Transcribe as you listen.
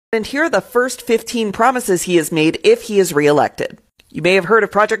And here are the first 15 promises he has made if he is reelected. You may have heard of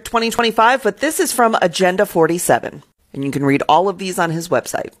Project 2025, but this is from Agenda 47, and you can read all of these on his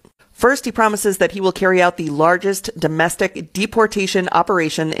website. First, he promises that he will carry out the largest domestic deportation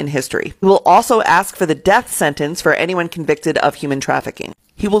operation in history. He will also ask for the death sentence for anyone convicted of human trafficking.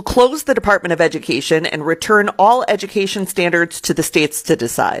 He will close the Department of Education and return all education standards to the states to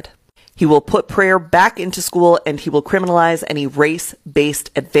decide. He will put prayer back into school, and he will criminalize any race-based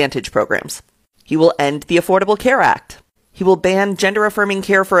advantage programs. He will end the Affordable Care Act. He will ban gender-affirming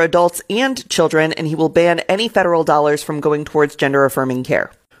care for adults and children, and he will ban any federal dollars from going towards gender-affirming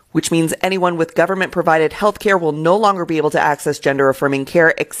care, which means anyone with government-provided health care will no longer be able to access gender-affirming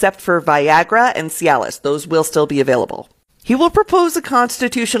care except for Viagra and Cialis. Those will still be available. He will propose a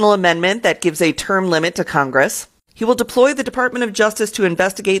constitutional amendment that gives a term limit to Congress. He will deploy the Department of Justice to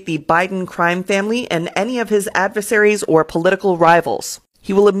investigate the Biden crime family and any of his adversaries or political rivals.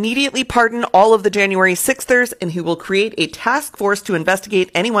 He will immediately pardon all of the January 6thers, and he will create a task force to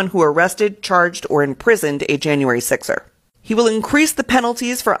investigate anyone who arrested, charged, or imprisoned a January 6er. He will increase the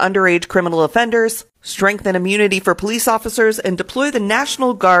penalties for underage criminal offenders, strengthen immunity for police officers, and deploy the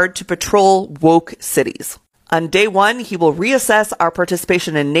National Guard to patrol woke cities. On day one, he will reassess our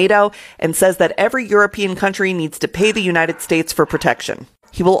participation in NATO and says that every European country needs to pay the United States for protection.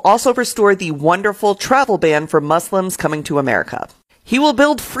 He will also restore the wonderful travel ban for Muslims coming to America. He will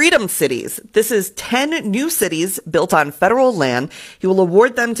build freedom cities. This is 10 new cities built on federal land. He will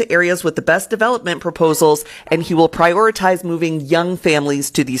award them to areas with the best development proposals, and he will prioritize moving young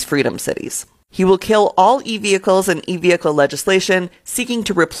families to these freedom cities. He will kill all e-vehicles and e-vehicle legislation, seeking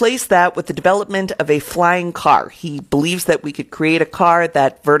to replace that with the development of a flying car. He believes that we could create a car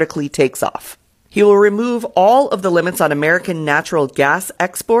that vertically takes off. He will remove all of the limits on American natural gas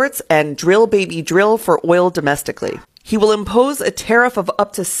exports and drill baby drill for oil domestically. He will impose a tariff of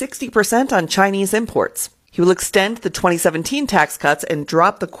up to 60% on Chinese imports. He will extend the 2017 tax cuts and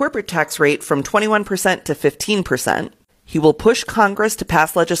drop the corporate tax rate from 21% to 15%. He will push Congress to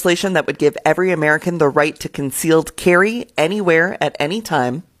pass legislation that would give every American the right to concealed carry anywhere at any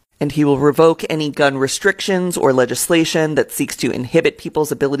time. And he will revoke any gun restrictions or legislation that seeks to inhibit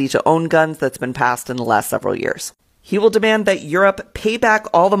people's ability to own guns that's been passed in the last several years. He will demand that Europe pay back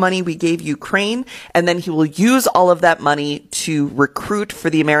all the money we gave Ukraine, and then he will use all of that money to recruit for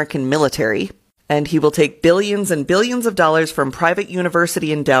the American military. And he will take billions and billions of dollars from private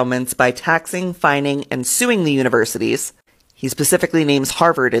university endowments by taxing, fining, and suing the universities. He specifically names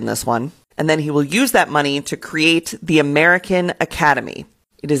Harvard in this one. And then he will use that money to create the American Academy.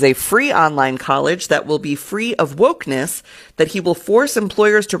 It is a free online college that will be free of wokeness that he will force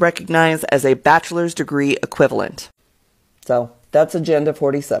employers to recognize as a bachelor's degree equivalent. So that's Agenda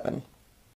 47.